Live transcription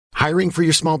Hiring for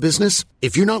your small business?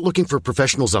 If you're not looking for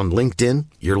professionals on LinkedIn,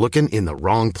 you're looking in the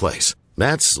wrong place.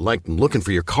 That's like looking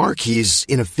for your car keys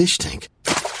in a fish tank.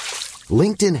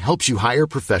 LinkedIn helps you hire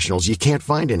professionals you can't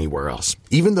find anywhere else,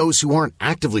 even those who aren't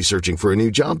actively searching for a new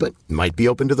job but might be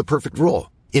open to the perfect role.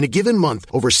 In a given month,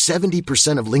 over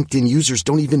 70% of LinkedIn users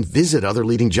don't even visit other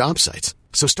leading job sites.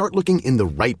 So start looking in the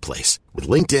right place. With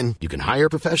LinkedIn, you can hire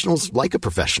professionals like a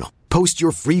professional. Post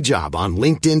your free job on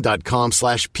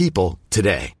linkedin.com/people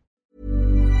today.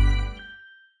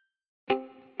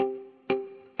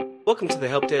 Welcome to the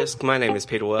Help Desk. My name is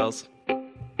Peter Wells.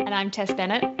 And I'm Tess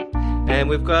Bennett. And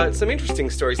we've got some interesting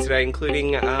stories today,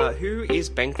 including who is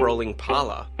bankrolling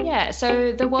Parler? Yeah,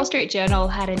 so the Wall Street Journal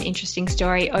had an interesting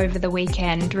story over the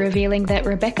weekend revealing that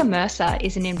Rebecca Mercer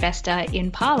is an investor in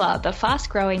Parler, the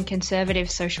fast-growing conservative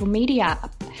social media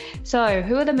app. So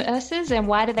who are the Mercers and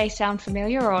why do they sound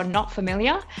familiar or not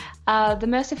familiar? The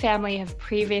Mercer family have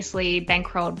previously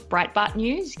bankrolled Breitbart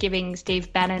News, giving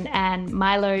Steve Bannon and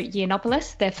Milo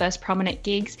Yiannopoulos their first prominent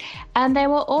gigs. And they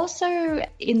were also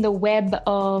in the web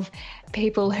of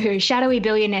people who shadowy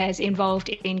billionaires involved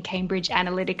in Cambridge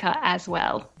Analytica as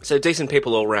well. So decent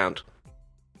people all round.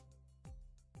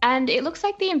 And it looks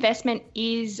like the investment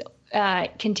is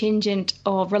contingent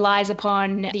or relies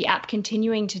upon the app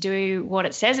continuing to do what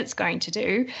it says it's going to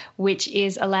do, which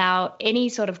is allow any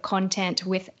sort of content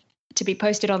to be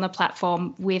posted on the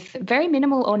platform with very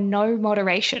minimal or no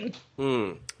moderation.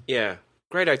 Yeah.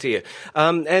 Great idea.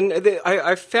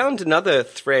 I found another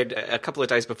thread a couple of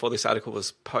days before this article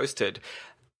was posted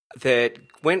that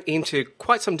went into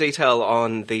quite some detail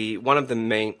on one of the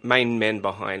main men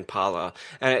behind Parler.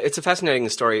 It's a fascinating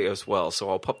story as well, so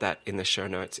I'll pop that in the show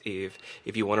notes if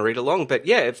you want to read along. But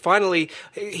yeah, finally,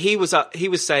 he was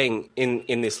saying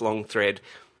in this long thread,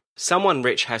 someone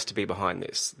rich has to be behind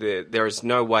this. There is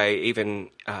no way even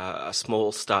a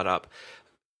small startup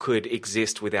could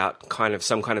exist without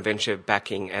some kind of venture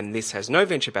backing, and this has no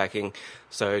venture backing.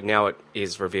 So now it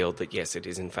is revealed that yes, it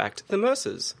is in fact the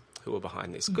Mercers who are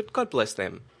behind this. God bless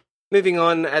them. Moving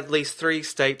on, at least 3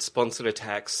 state-sponsored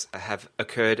attacks have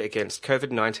occurred against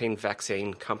COVID-19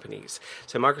 vaccine companies.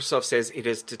 So Microsoft says it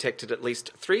has detected at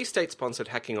least 3 state-sponsored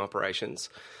hacking operations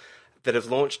that have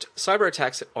launched cyber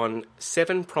attacks on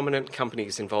 7 prominent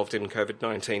companies involved in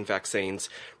COVID-19 vaccines,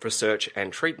 research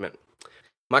and treatment.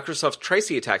 Microsoft traced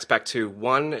the attacks back to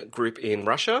one group in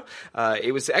Russia.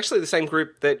 It was actually the same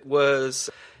group that was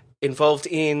involved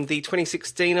in the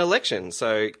 2016 election,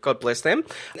 so God bless them,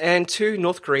 and 2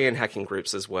 North Korean hacking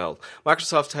groups as well.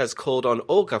 Microsoft has called on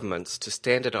all governments to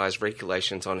standardise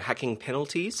regulations on hacking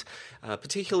penalties,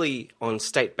 particularly on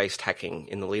state-based hacking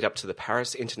in the lead up to the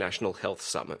Paris International Health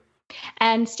Summit.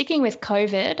 And sticking with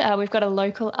COVID, we've got a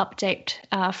local update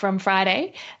from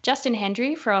Friday. Justin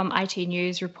Hendry from IT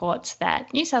News reports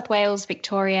that New South Wales,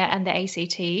 Victoria and the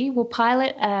ACT will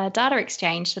pilot a data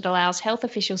exchange that allows health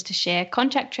officials to share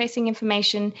contact tracing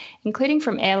information, including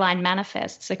from airline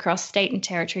manifests across state and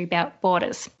territory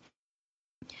borders.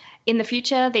 In the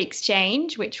future, the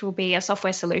exchange, which will be a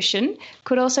software solution,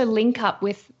 could also link up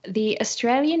with the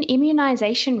Australian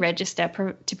Immunisation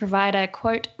Register to provide a,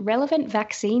 quote, relevant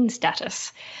vaccine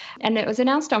status. And it was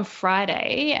announced on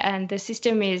Friday, and the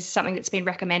system is something that's been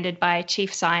recommended by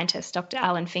Chief Scientist Dr.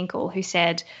 Alan Finkel, who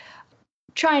said,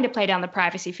 trying to play down the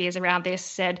privacy fears around this,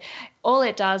 said all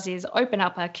it does is open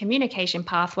up a communication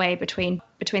pathway between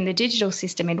the digital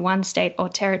system in one state or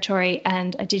territory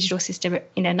and a digital system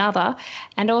in another,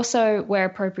 and also, where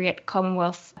appropriate,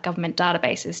 Commonwealth government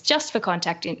databases just for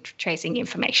contact tracing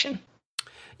information.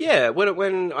 Yeah,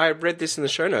 when I read this in the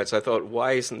show notes, I thought,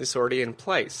 why isn't this already in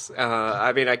place?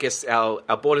 I mean, I guess our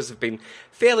borders have been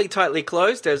fairly tightly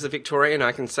closed. As a Victorian,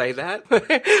 I can say that.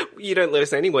 You don't let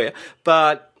us anywhere.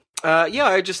 But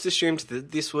I just assumed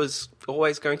that this was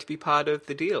always going to be part of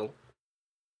the deal.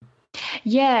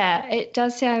 Yeah, it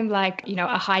does sound like,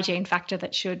 a hygiene factor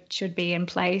that should be in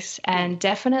place, and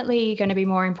definitely going to be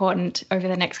more important over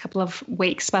the next couple of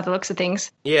weeks by the looks of things.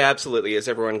 Yeah, absolutely, as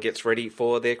everyone gets ready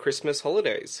for their Christmas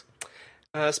holidays.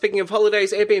 Speaking of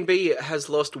holidays, Airbnb has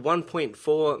lost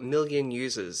 1.4 million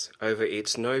users over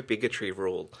its no bigotry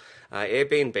rule.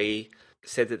 Airbnb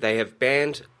said that they have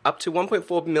banned up to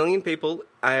 1.4 million people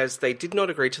as they did not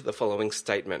agree to the following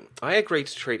statement. I agree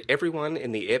to treat everyone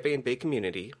in the Airbnb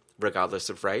community,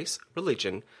 regardless of race,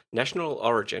 religion, national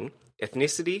origin,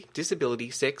 ethnicity,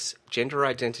 disability, sex, gender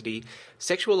identity,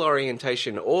 sexual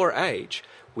orientation or age,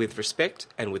 with respect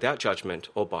and without judgment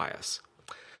or bias.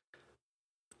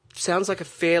 sounds like a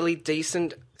fairly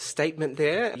decent statement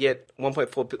there, yet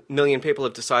 1.4 million people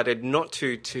have decided not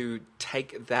to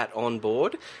take that on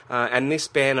board, and this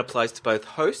ban applies to both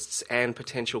hosts and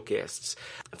potential guests.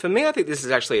 For me, I think this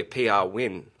is actually a PR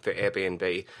win for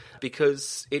Airbnb,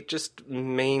 because it just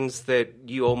means that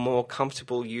you're more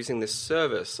comfortable using this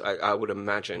service, I would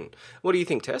imagine. What do you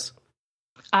think, Tess?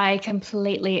 I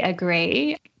completely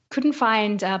agree. Couldn't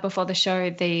find before the show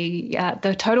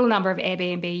the total number of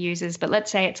Airbnb users, but let's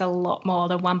say it's a lot more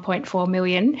than 1.4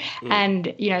 million.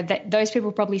 And, those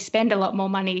people probably spend a lot more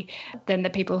money than the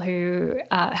people who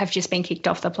have just been kicked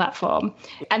off the platform.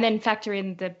 And then factor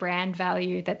in the brand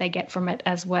value that they get from it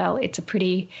as well. I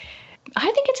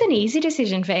think it's an easy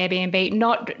decision for Airbnb,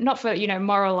 not for,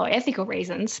 moral or ethical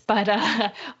reasons, but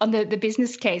on the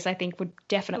business case, I think would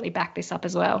definitely back this up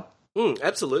as well.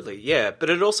 Absolutely, yeah. But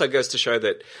it also goes to show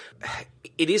that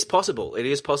it is possible. It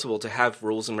is possible to have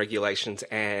rules and regulations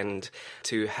and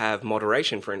to have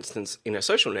moderation, for instance, in a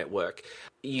social network.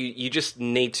 You just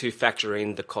need to factor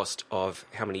in the cost of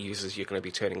how many users you're going to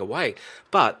be turning away.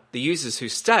 But the users who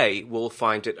stay will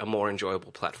find it a more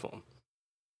enjoyable platform.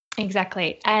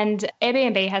 Exactly. And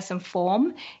Airbnb has some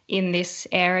form in this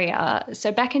area.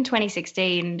 So back in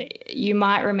 2016, you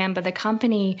might remember the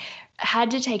company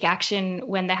had to take action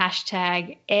when the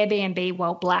hashtag Airbnb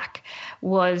while black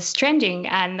was trending,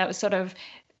 and that was sort of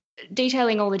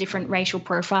detailing all the different racial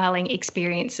profiling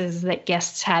experiences that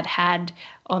guests had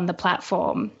on the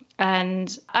platform.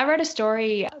 And I wrote a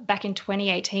story back in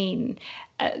 2018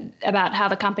 about how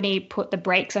the company put the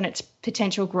brakes on its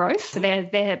potential growth. So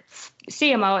their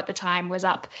CMO at the time was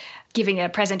up giving a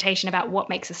presentation about what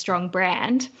makes a strong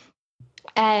brand.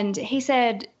 And he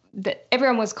said that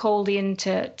everyone was called in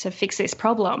to fix this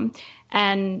problem.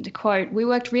 And, quote, "We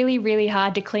worked really, really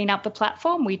hard to clean up the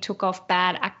platform. We took off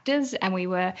bad actors and we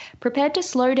were prepared to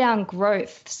slow down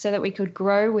growth so that we could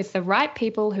grow with the right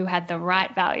people who had the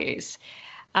right values."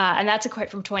 And that's a quote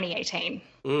from 2018.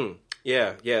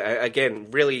 Yeah. Again,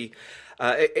 really,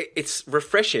 it's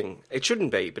refreshing. It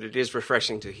shouldn't be, but it is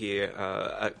refreshing to hear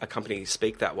a company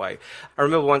speak that way. I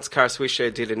remember once Kara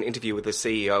Swisher did an interview with the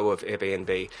CEO of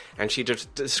Airbnb, and she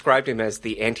described him as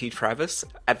the anti-Travis.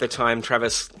 At the time,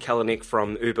 Travis Kalanick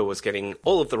from Uber was getting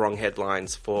all of the wrong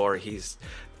headlines for his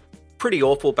pretty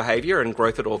awful behaviour and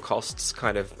growth at all costs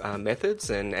kind of methods,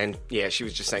 and yeah, she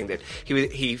was just saying that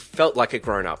he felt like a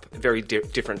grown-up, very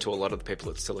different to a lot of the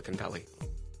people at Silicon Valley.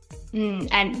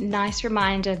 And nice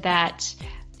reminder that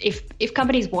if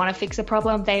companies want to fix a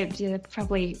problem, they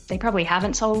probably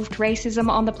haven't solved racism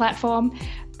on the platform,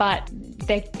 but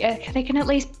they can at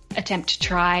least attempt to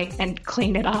try and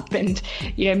clean it up and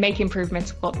make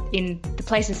improvements in the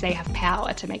places they have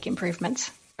power to make improvements.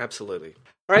 Absolutely.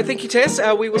 All right, thank you, Tess.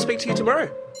 We will speak to you tomorrow.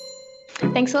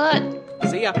 Thanks a lot.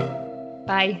 See ya.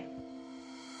 Bye.